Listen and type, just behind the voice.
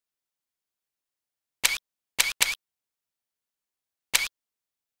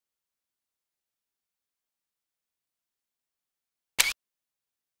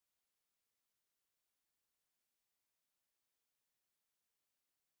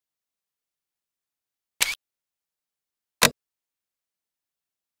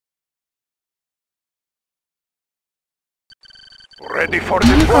Ready for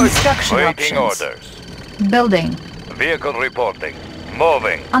New deployment. construction Waiting options. orders. Building. Vehicle reporting.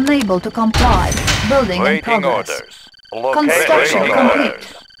 Moving. Unable to comply. Building in Waiting progress. orders. Location Construction waiting complete.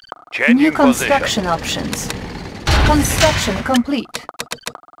 orders. Changing New position. construction options. Construction complete.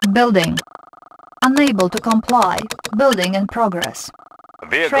 Building. Unable to comply. Building in progress.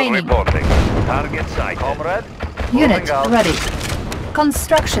 Vehicle Training. reporting. Target sighted. Comrade. Unit moving out. ready.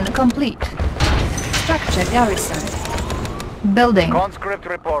 Construction complete. Structure garrison. Building. Conscript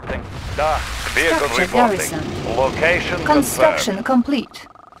reporting. Da. Vehicle Structure reporting. garrison. Location Construction complete.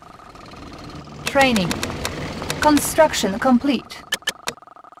 Training. Construction complete.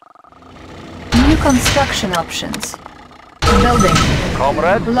 New construction options. Building. confirmed.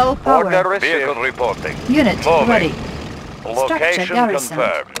 Comrade. Low power. Order received. Vehicle reporting. Unit Moving. ready. Location garrison.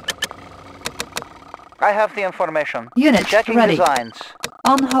 confirmed. I have the information. Unit Checking ready. designs.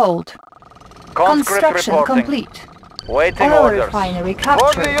 On hold. Conscript Construction reporting. complete. Waiting Oil orders. refinery For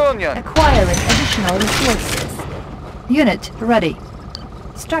captured. the Union. Acquiring additional resources. Unit ready.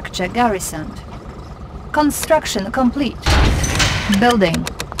 Structure garrisoned. Construction complete. Building.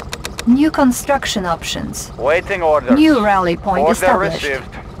 New construction options. Waiting orders. New rally point Order established.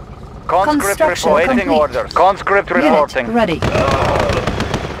 received. Conscript Construction reporting. Waiting complete. orders. Conscript Unit reporting. ready.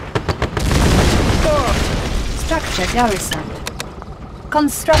 Structure garrisoned.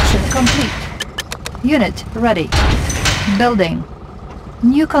 Construction complete. Unit ready. Building.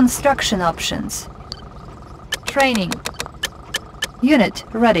 New construction options. Training. Unit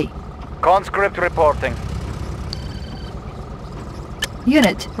ready. Conscript reporting.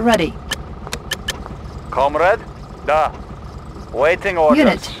 Unit ready. Comrade. Da. Waiting orders.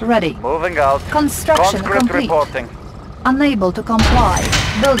 Unit ready. Moving out. Construction Conscript complete. reporting. Unable to comply.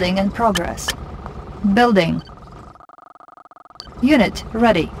 Building in progress. Building. Unit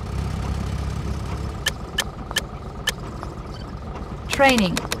ready.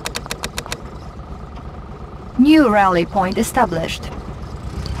 Training. New rally point established.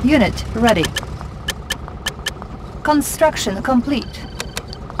 Unit ready. Construction complete.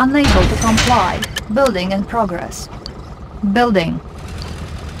 Unable to comply. Building in progress. Building.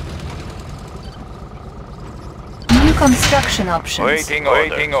 New construction options. Waiting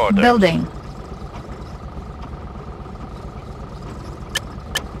orders. Building.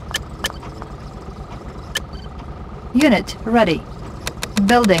 Unit ready.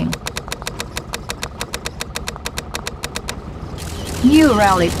 Building. New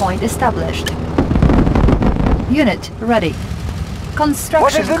rally point established. Unit ready. Construction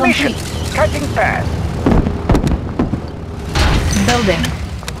What is the complete. mission? Cutting path. Building.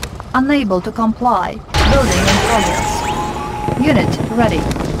 Unable to comply. Building in progress. Unit ready.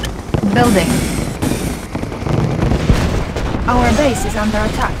 Building. Our base is under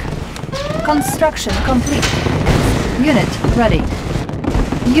attack. Construction complete. Unit ready.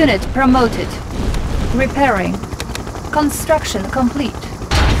 Unit promoted. Repairing. Construction complete.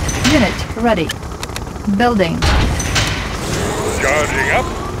 Unit ready. Building. Charging up.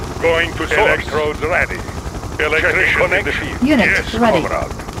 Going to source. Electrodes ready. Electrician in the field. Unit yes, ready.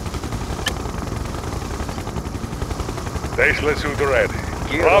 comrade. Faceless suit ready.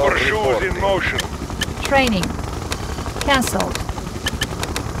 Rubber shoes in motion. Training. Cancelled.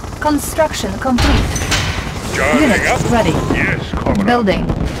 Construction complete. Charging Unit up. ready. Yes, comrade. Building.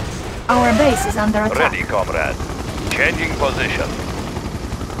 Our base is under attack. Ready, comrade. Changing position.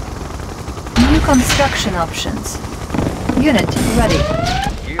 New construction options. Unit ready.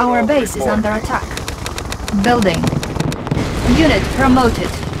 Our base is under attack. Building. Unit promoted.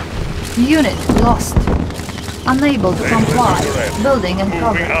 Unit lost. Unable to comply. Building in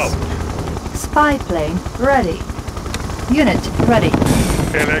progress. Spy plane ready. Unit ready.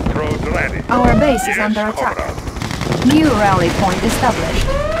 Electrodes ready. Our base is yes, under attack. comrade. New rally point established.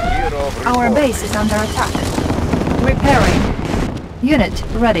 Our base is under attack. Repairing. Unit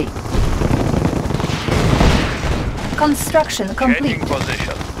ready. Construction complete. Changing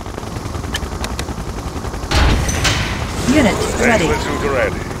position. Unit ready. Faceless suit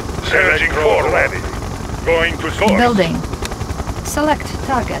ready. Searching for ready. Going to source. Building. Select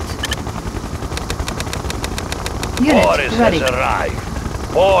target. Unit Boris ready. has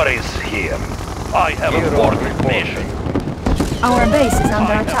arrived. Boris here. I have a important mission. Our base is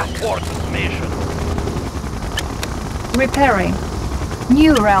under I attack. have important mission. Repairing.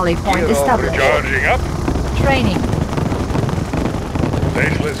 New rally point established. Charging up. Training.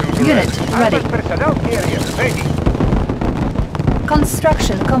 Faceless suit Unit ready. ready. Personnel carrier ready.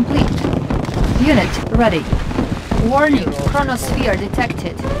 Construction complete. Unit ready. Warning, chronosphere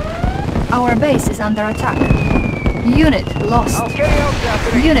detected. Our base is under attack. Unit lost. I'll carry out the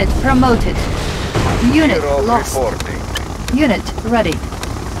operation. Unit promoted. Unit lost. Reporting. Unit ready.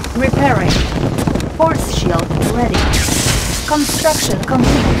 Repairing. Force shield ready. Construction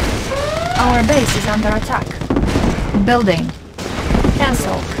complete. Our base is under attack. Building.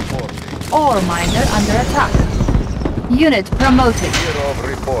 Cancel. Ore miner under attack. Unit promoted.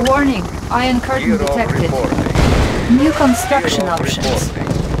 Warning, iron curtain detected. New construction options.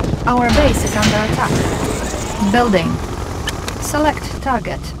 Our base is under attack. Building. Select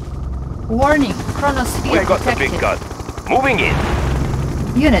target. Warning, chronosphere We've got detected. the big gun. Moving in.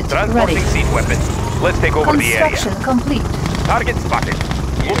 Unit Transporting ready. siege weapon. Let's take over the area. Construction complete. Target spotted.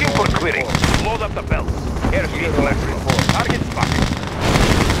 Looking for clearing. Load up the belts. Airspeed to maximum. Target spotted.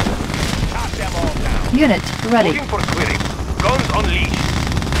 Shot them all down. Unit ready. Looking for clearing. Guns unleashed.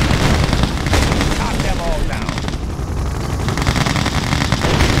 Shot them all down.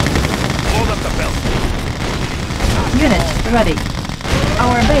 Load up the belts. Unit ready.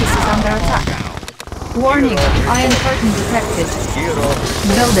 Our base is under attack. Warning, iron curtain detected.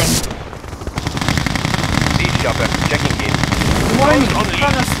 Building. Siege chopper checking in. Warning, Guns unleashed.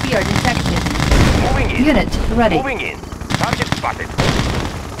 chronosphere detected. Moving in. Unit ready. Moving in. Target spotted.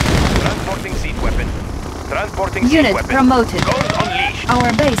 Transporting siege weapon. Transporting siege Unit weapon. promoted. Guns unleashed.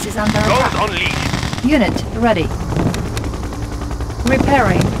 Our base is under Guns attack. unleashed. Unit ready.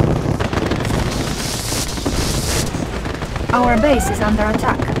 Repairing. Our base is under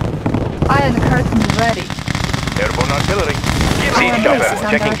attack. Iron curtain ready. Airborne artillery. Our Siege base chopper is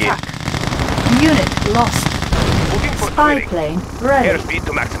under checking in. attack. Unit lost. Looking for Spy clearing. plane ready. Airspeed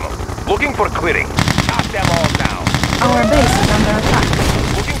to maximum. Looking for clearing. Shot them all down. Our base is under attack.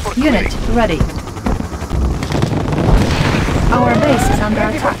 Looking for Unit clearing. ready. Our base is under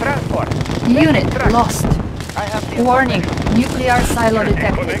attack. Transport. Unit lost. Warning, nuclear silo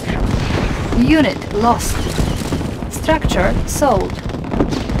detected. Unit lost. Structure sold.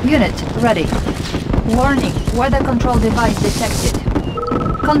 Unit ready. Warning, weather control device detected.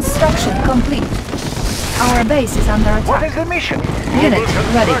 Construction complete. Our base is under What attack. is the mission? Unit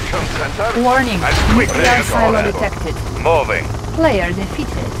ready. Warning, As quickly nuclear as silo possible. detected. Moving. Player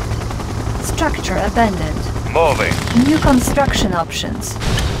defeated. Structure abandoned. Moving. New construction options.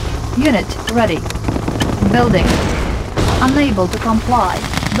 Unit ready. Building. Unable to comply.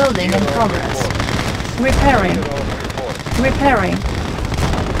 Building in progress. Repairing. Repairing.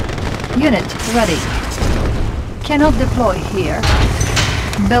 Unit ready. Cannot deploy here.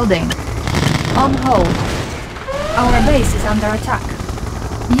 Building. On hold. Our base is under attack.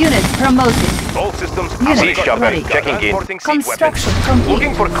 Unit promoted. All systems Unit siege chopper ready. checking in. Construction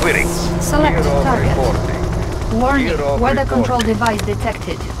Looking complete. for clearing. Select target. Warning, weather control device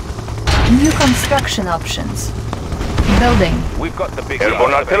detected. New construction options. Building. We've got the big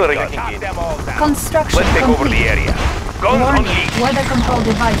airborne artillery checking in. Construction Let's take over the complete. area. Guns Warning, unleashed. weather control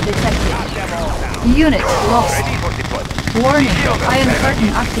device detected. Unit lost. Ready for deployment. Warning, iron curtain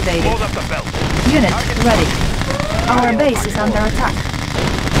activated. Load up the belt. Unit ready. Our base is under attack.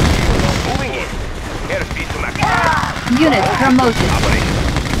 Moving in. Airspeed to maximum. Unit promoted. Operation.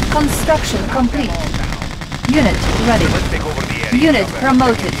 Construction complete. Unit ready. Let's take over the area. Unit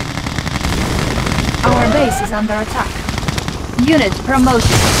promoted. Our base is under attack. Unit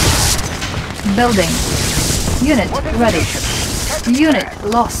promoted. Building. Unit ready. Unit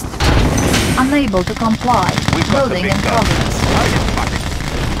lost. Unable to comply. We've got the Building big in gun. progress. Target spotted.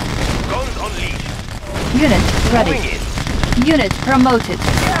 Guns unleashed. Unit ready. Moving in. Unit promoted.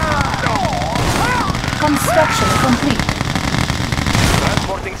 Construction complete.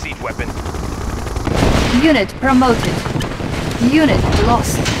 Transporting siege weapon. Unit promoted. Unit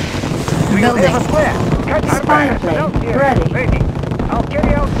lost. Building. Spy plane ready. I'll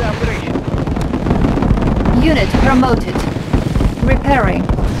carry out the operation. Unit promoted. Repairing.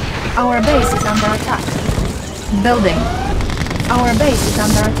 Our base is under attack. Building. Our base is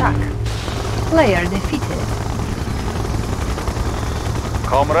under attack. Player defeated.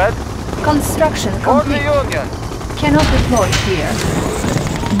 Comrade, Construction for the complete. Union. Cannot deploy here.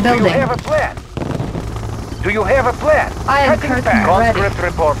 Building. a plan? Do you have a plan? Iron curtain ready. Conscript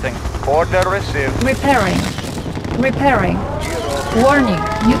reporting. Order received. Repairing. Repairing. Warning,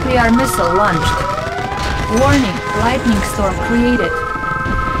 nuclear missile launched. Warning, lightning storm created.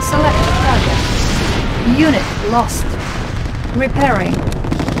 Select target. Unit lost. Repairing.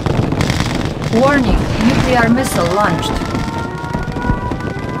 Warning, nuclear missile launched.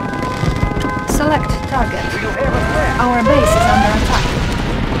 Select target. Our base is under attack.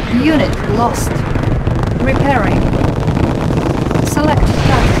 Unit lost. Repairing. Select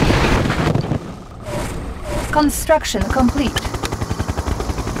target. Construction complete.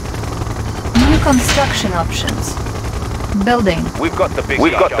 New construction options. Building. We've got the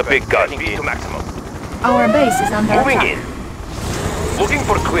big gun. Speed to maximum. Our base is under Moving attack. in. Looking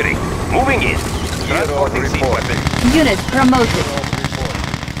for clearing. Moving in. Transporting siege weapon. Unit promoted.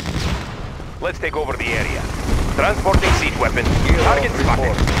 Let's take over the area. Transporting siege weapon. Target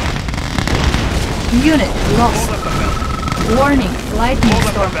spotted. Unit lost. Warning, lightning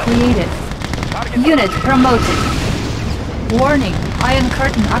storm created. Unit promoted. Warning, iron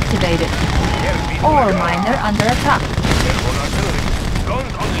curtain activated. Ore miner under attack.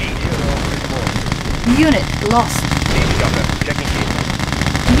 Guns unleashed. Unit lost. Checking in.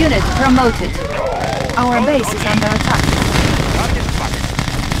 Unit promoted. Our base is under attack. Target spotted.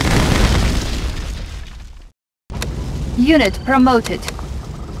 Unit promoted.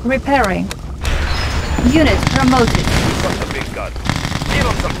 Repairing. Unit promoted. Got the big gun. Give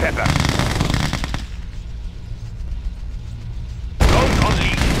him some pepper. Guns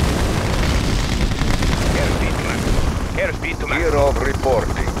unleashed. Airspeed to maximum. Airspeed to maximum. Year of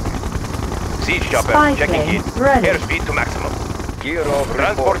reporting. Siege chopper. Spy Checking plane in. ready. Airspeed to maximum. Year of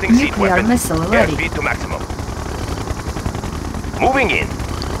Transporting siege Nuclear weapon. missile ready. Airspeed to maximum. Moving in.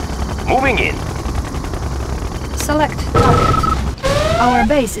 Moving in. Select target. Our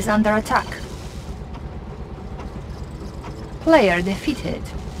base is under attack. Player defeated.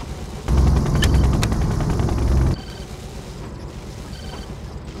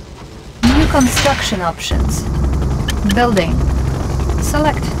 New construction options. Building.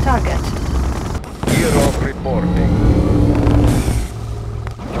 Select target. Year of reporting.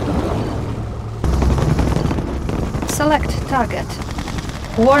 Select target.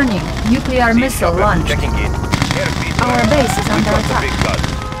 Warning, nuclear Siege missile chopper. launched. Checking in. Airspeed to Our maximum. base is under Got the attack. big gun.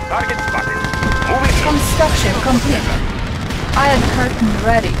 Target spotted. Moving in. Construction complete. Iron curtain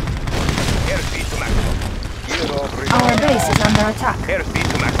ready. Airspeed to maximum. Year of Our reporting. base is under attack. Airspeed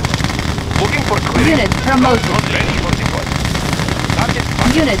to maximum. Looking for clearing. Unit promoted. Ready for deployment. Target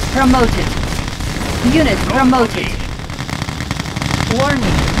spotted. Unit promoted. Unit promoted.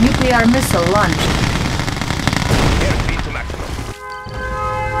 Warning, nuclear missile launched. Airspeed to maximum.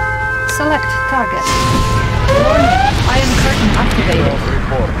 Select target. Warning, iron curtain activated.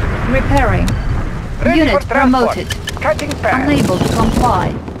 Reporting. Repairing. Ready Unit for transport. promoted. Cutting path. Unable to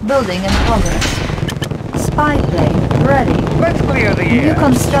comply. Building in progress. Spy plane ready. Let's clear the New air.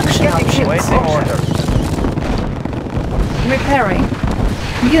 construction options. Waiting orders. Repairing.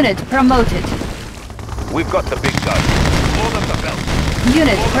 Unit promoted. We've got the big gun. Load up the belt.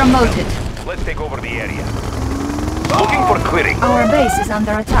 Unit promoted. Let's take over the area. Looking for clearing. Our base is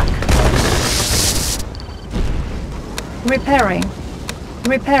under attack. Repairing.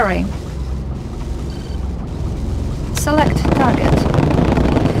 Repairing. Select target.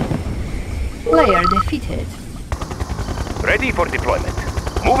 Player defeated. Ready for deployment.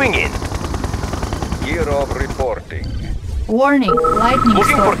 Moving in. Year of reporting. Warning, lightning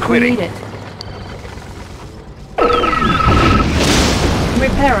Looking storm for clearing. created.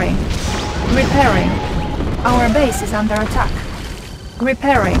 Repairing. Repairing. Our base is under attack.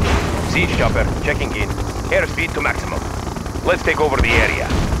 Repairing. Siege chopper. Checking in. Airspeed to maximum. Let's take over the area.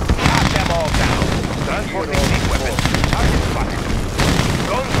 Knock them all down. Transporting siege weapon. Target spotted.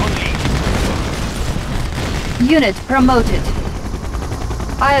 Guns unleashed. Unit promoted.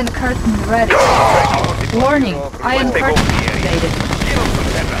 Iron curtain ready. Warning, iron Let's take curtain over the area. activated. Give them some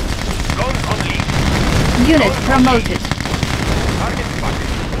pepper. Guns unleashed. Unit promoted. Target spotted.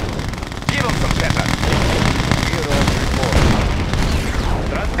 Give them some pepper. Year of reporting.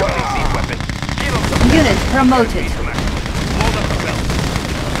 Transporting siege weapon. Give them some Unit promoted. Airspeed to maximum. Load up the belt.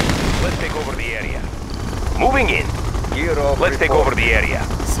 Let's take over the area. Moving in. Year of Let's take over the area.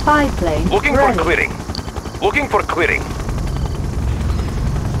 Spy plane Looking ready. for clearing. Looking for clearing.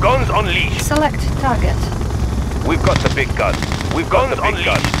 Guns unleashed. Select target. We've got the big gun. We've got the big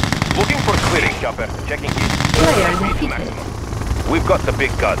gun. Looking for clearing, chopper. Checking in. Player Airspeed to defeated. maximum. We've got the big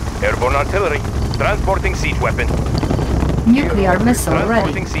gun. Airborne artillery. Transporting siege weapon. Nuclear missile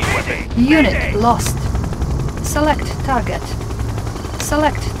ready. Transporting siege weapon. Unit lost. Select target.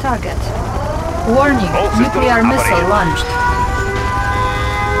 Select target. Warning, All systems nuclear missile operational. launched.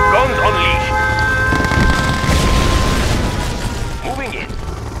 Guns unleashed. Moving in.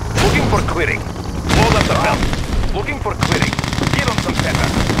 Looking for clearing. Load up the belt. Looking for clearing. Give them some pepper.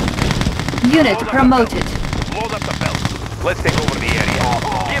 Unit Load up the promoted. belt. Load up the belt. Let's take over the area.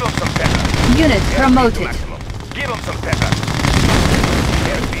 Give them some pepper. Unit Airspeed to promoted. maximum. Give them some pepper.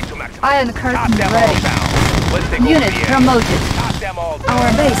 Airspeed to maximum. Iron Knock curtain them ready. all down. Let's take over Unit the area. promoted. Knock them all down. Our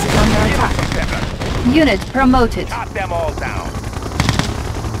base is under Give them attack. some pepper. Unit promoted. Knock them all down.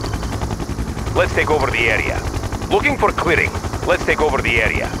 Let's take over the area. Looking for clearing. Let's take over the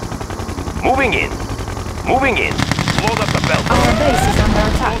area. Moving in. Moving in. Load up the belt. Our base is under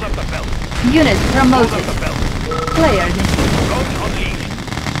Load attack. up the belt. Unit Load promoted. up the belt. Player defeated. Guns unleashed.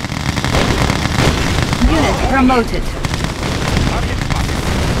 promoted. Target spotted.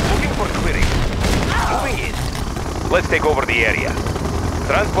 Looking for clearing. Moving in. Let's take over the area.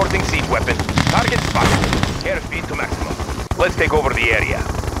 Transporting siege weapon. Target spotted. Airspeed to maximum. Let's take over the area.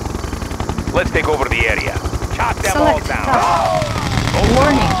 Let's take over the area. Chop them all Select down. task.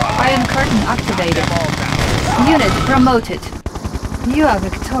 Warning, Iron Curtain activated. All down. Unit promoted. You are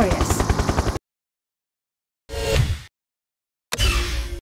victorious.